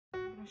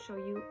show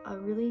you a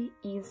really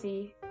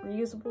easy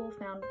reusable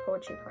found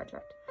poetry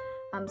project.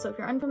 So if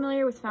you're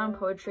unfamiliar with found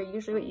poetry,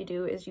 usually what you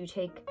do is you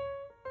take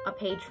a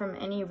page from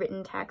any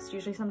written text,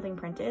 usually something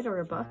printed or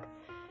a book,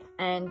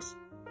 and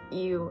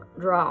you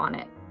draw on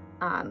it.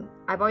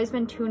 I've always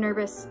been too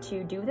nervous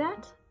to do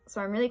that,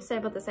 so I'm really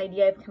excited about this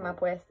idea I've come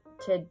up with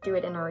to do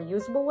it in a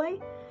reusable way.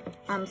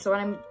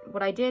 So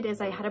what I did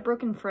is I had a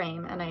broken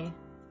frame and I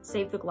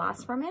saved the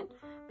glass from it,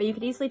 but you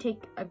could easily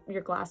take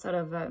your glass out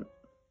of a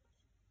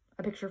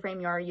picture frame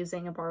you are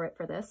using and borrow it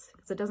for this,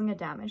 because it doesn't get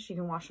damaged. You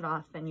can wash it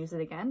off and use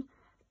it again.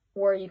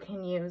 Or you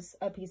can use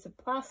a piece of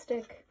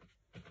plastic,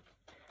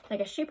 like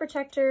a sheet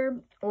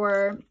protector,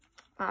 or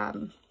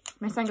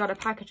my son got a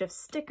package of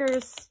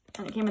stickers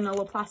and it came in a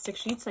little plastic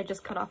sheet, so I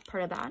just cut off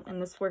part of that,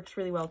 and this works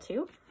really well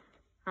too.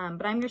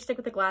 But I'm gonna stick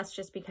with the glass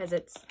just because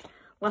it's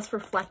less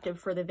reflective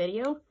for the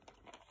video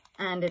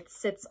and it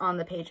sits on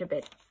the page a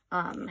bit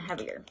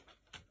heavier.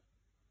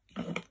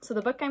 So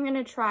the book I'm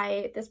gonna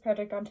try this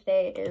project on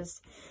today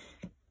is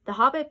The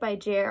Hobbit by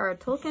J.R.R.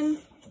 Tolkien.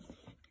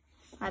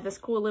 I had this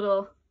cool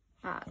little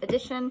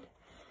edition,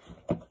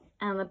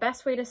 and the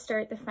best way to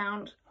start the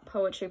found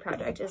poetry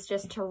project is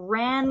just to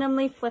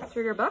randomly flip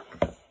through your book,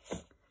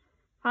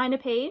 find a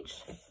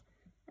page,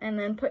 and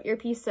then put your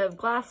piece of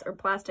glass or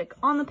plastic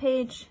on the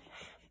page.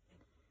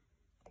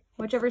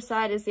 Whichever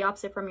side is the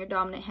opposite from your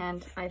dominant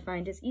hand, I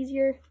find is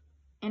easier.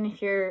 And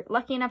if you're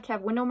lucky enough to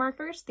have window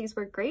markers, these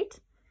work great.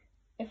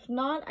 If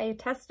not, I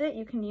tested it,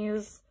 you can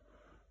use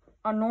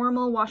a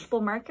normal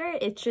washable marker.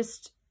 It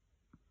just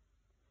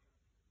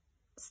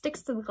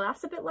sticks to the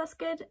glass a bit less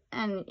good,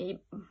 and it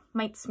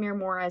might smear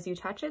more as you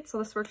touch it, so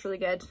this works really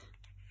good.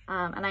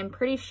 And I'm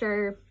pretty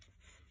sure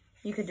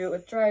you could do it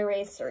with dry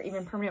erase or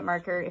even permanent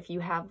marker if you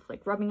have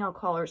like rubbing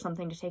alcohol or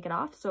something to take it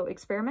off, so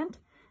experiment,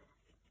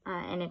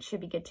 and it should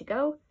be good to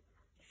go.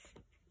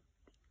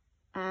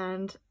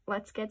 And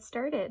let's get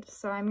started.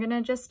 So I'm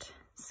gonna just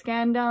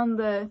scan down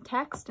the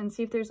text and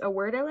see if there's a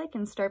word I like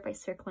and start by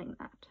circling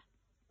that.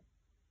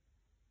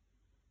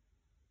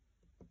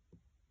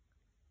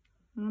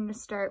 I'm going to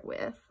start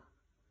with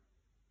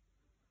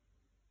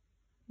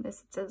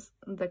this. It says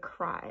The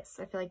Cries.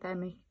 I feel like that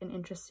would make an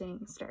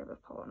interesting start of a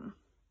poem.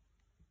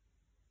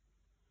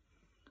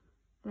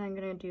 Then I'm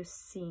going to do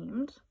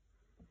Seemed,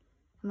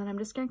 and then I'm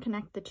just going to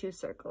connect the two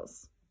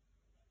circles.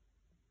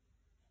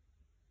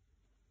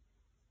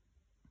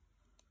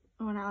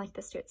 Oh, and I like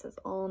this too. It says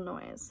all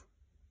noise.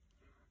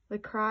 The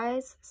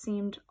cries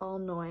seemed all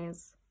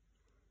noise,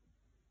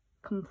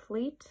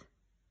 complete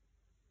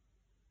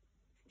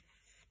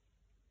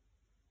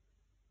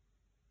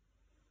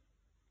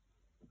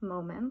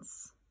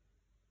moments,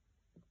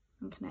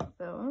 and connect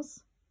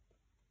those.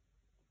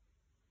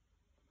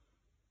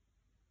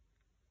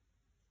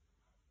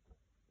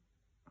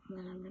 And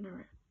then I'm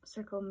gonna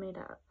circle made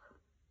up.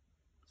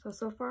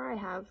 So far I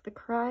have the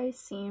cry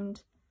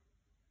seemed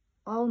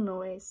all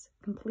noise,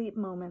 complete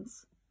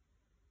moments,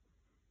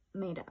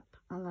 made up.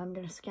 And I'm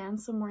gonna scan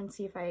some more and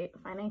see if I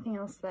find anything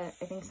else that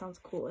I think sounds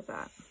cool with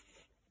that.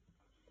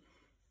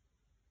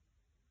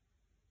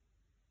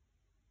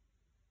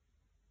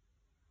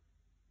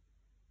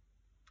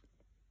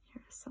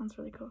 Here, this sounds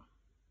really cool.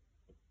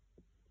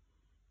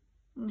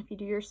 And if you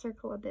do your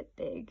circle a bit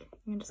big,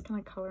 you can just kind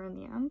of color in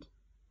the end.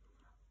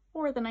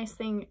 Or the nice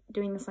thing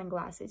doing this on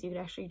glass is you could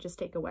actually just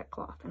take a wet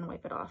cloth and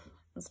wipe it off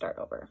and start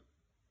over.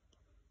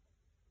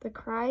 The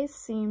cries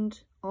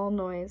seemed all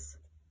noise,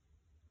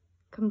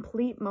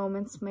 complete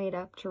moments made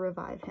up to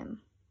revive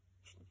him.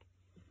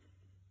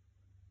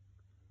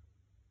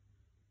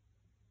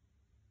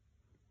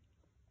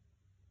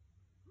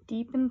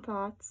 Deep in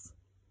thoughts,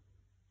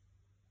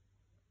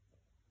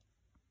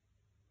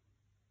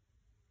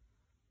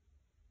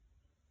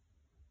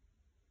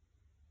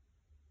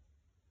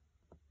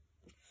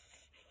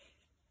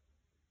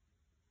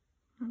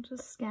 I'm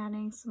just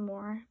scanning some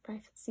more if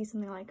I see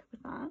something I like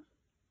with that.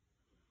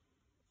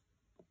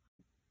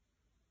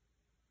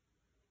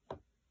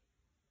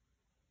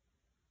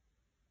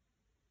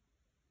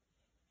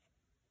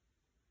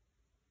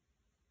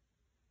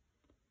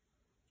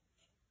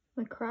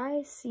 The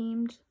cry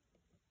seemed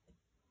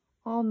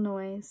all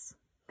noise,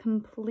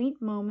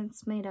 complete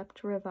moments made up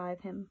to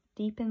revive him,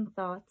 deep in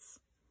thoughts,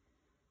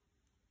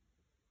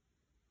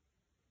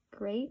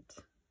 great,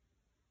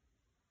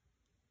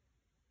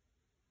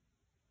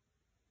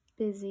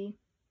 busy,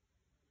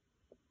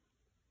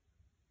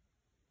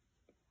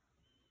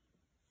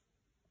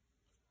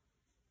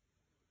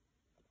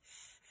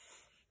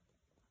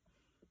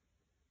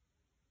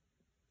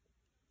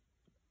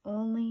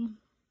 only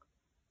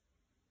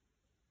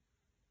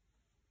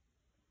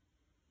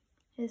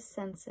his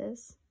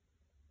senses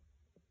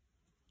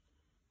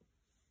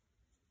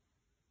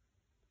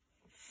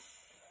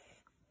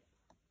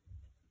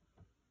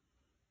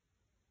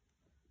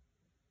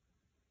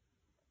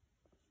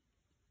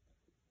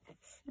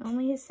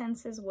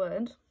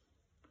would. It's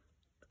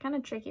kind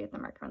of tricky with the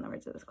marker when the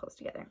words are this close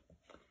together.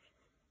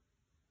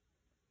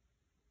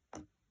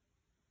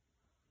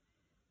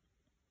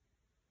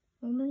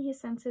 Only his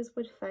senses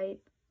would fight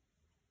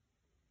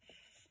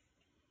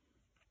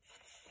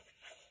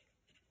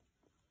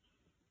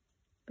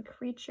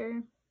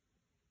creature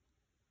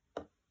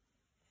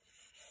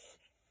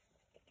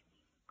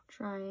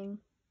trying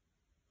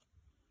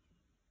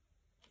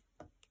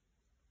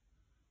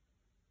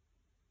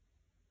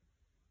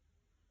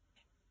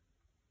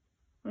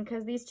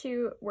because these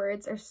two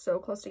words are so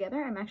close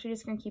together, I'm actually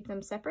just going to keep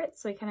them separate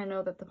so I kind of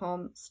know that the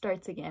poem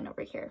starts again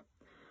over here.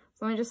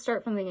 So let me just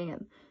start from the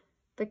beginning.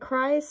 The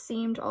cries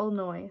seemed all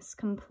noise,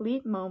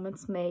 complete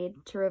moments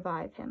made to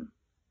revive him.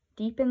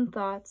 Deep in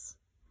thoughts,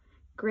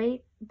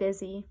 great,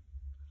 busy,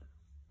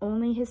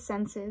 only his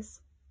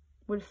senses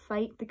would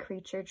fight the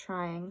creature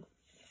trying.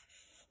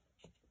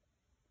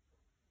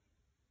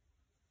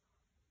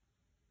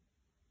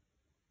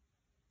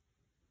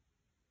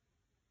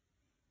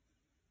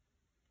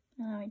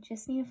 Now I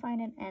just need to find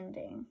an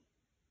ending.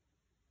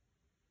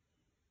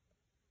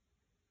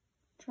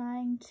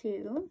 Trying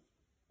to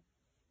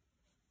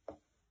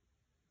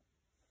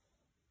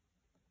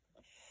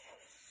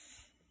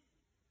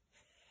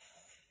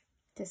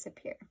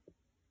disappear.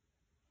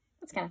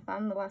 That's kind of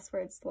fun. The last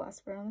word's the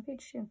last word on the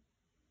page too.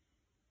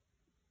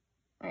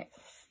 Alright.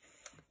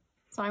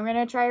 So I'm going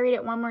to try to read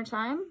it one more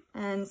time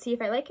and see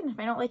if I like it. And if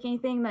I don't like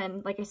anything,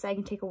 then like I said, I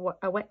can take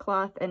a wet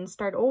cloth and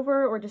start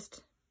over or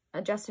just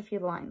adjust a few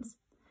lines.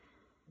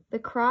 The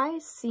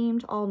cries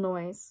seemed all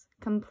noise,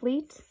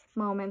 complete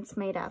moments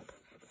made up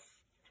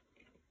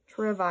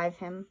to revive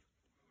him.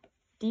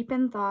 Deep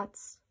in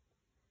thoughts,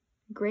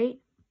 great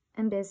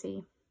and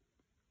busy,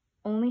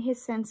 only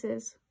his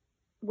senses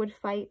would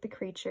fight the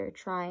creature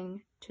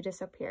trying to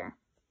disappear.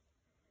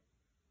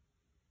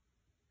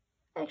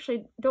 I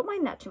actually don't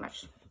mind that too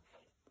much.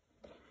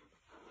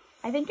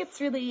 I think it's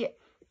really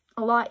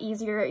a lot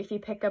easier if you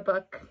pick a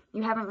book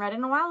you haven't read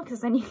in a while, because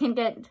then you can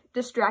get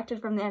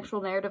distracted from the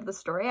actual narrative of the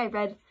story.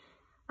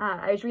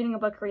 I was reading a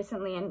book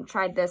recently and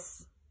tried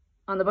this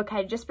on the book I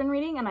had just been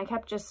reading, and I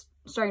kept just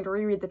starting to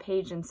reread the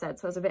page instead,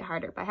 so it was a bit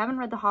harder. But I haven't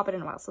read The Hobbit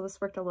in a while, so this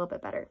worked a little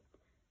bit better.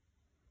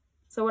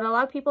 So what a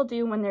lot of people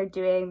do when they're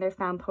doing their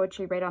found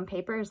poetry right on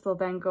paper is they'll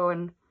then go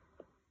and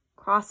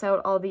cross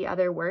out all the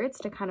other words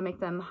to kind of make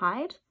them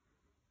hide.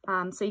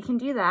 So you can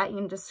do that. You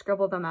can just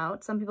scribble them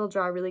out. Some people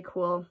draw really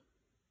cool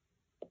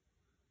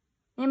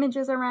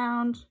images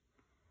around,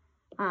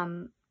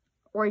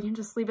 or you can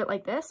just leave it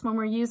like this. When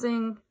we're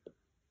using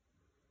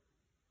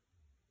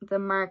the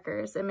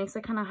markers, it makes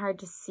it kind of hard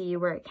to see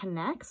where it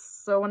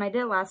connects. So when I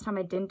did it last time,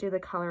 I didn't do the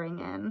coloring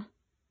in,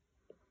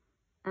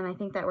 and I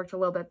think that worked a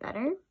little bit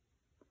better.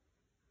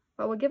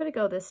 But we'll give it a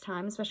go this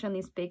time, especially on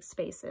these big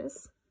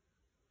spaces.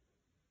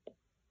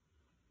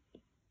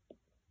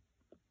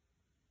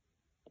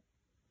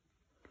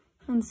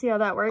 And see how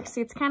that works.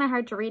 See, it's kind of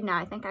hard to read now.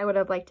 I think I would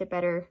have liked it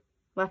better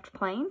left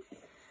plain.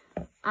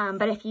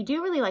 But if you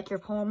do really like your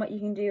poem, what you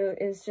can do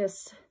is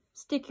just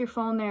stick your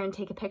phone there and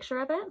take a picture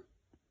of it.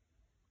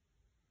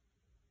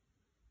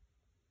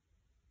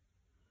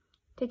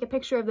 Take a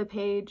picture of the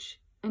page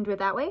and do it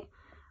that way,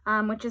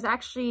 which is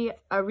actually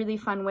a really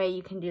fun way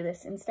you can do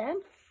this instead.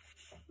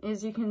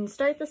 Is you can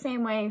start the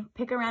same way,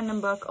 pick a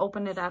random book,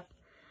 open it up,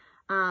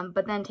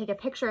 but then take a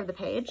picture of the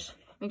page.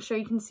 Make sure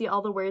you can see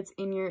all the words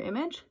in your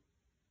image.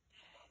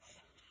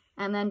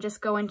 And then just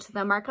go into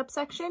the markup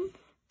section,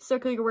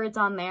 circle your words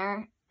on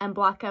there, and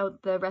block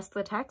out the rest of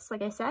the text,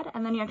 like I said,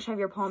 and then you actually have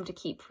your poem to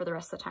keep for the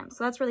rest of the time.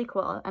 So that's really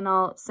cool, and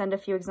I'll send a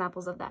few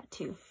examples of that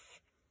too.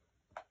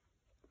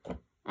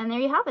 And there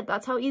you have it.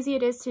 That's how easy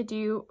it is to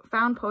do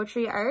found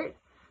poetry art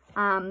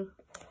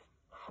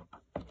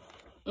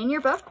in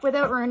your book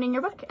without ruining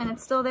your book, and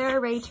it's still there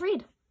ready to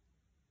read.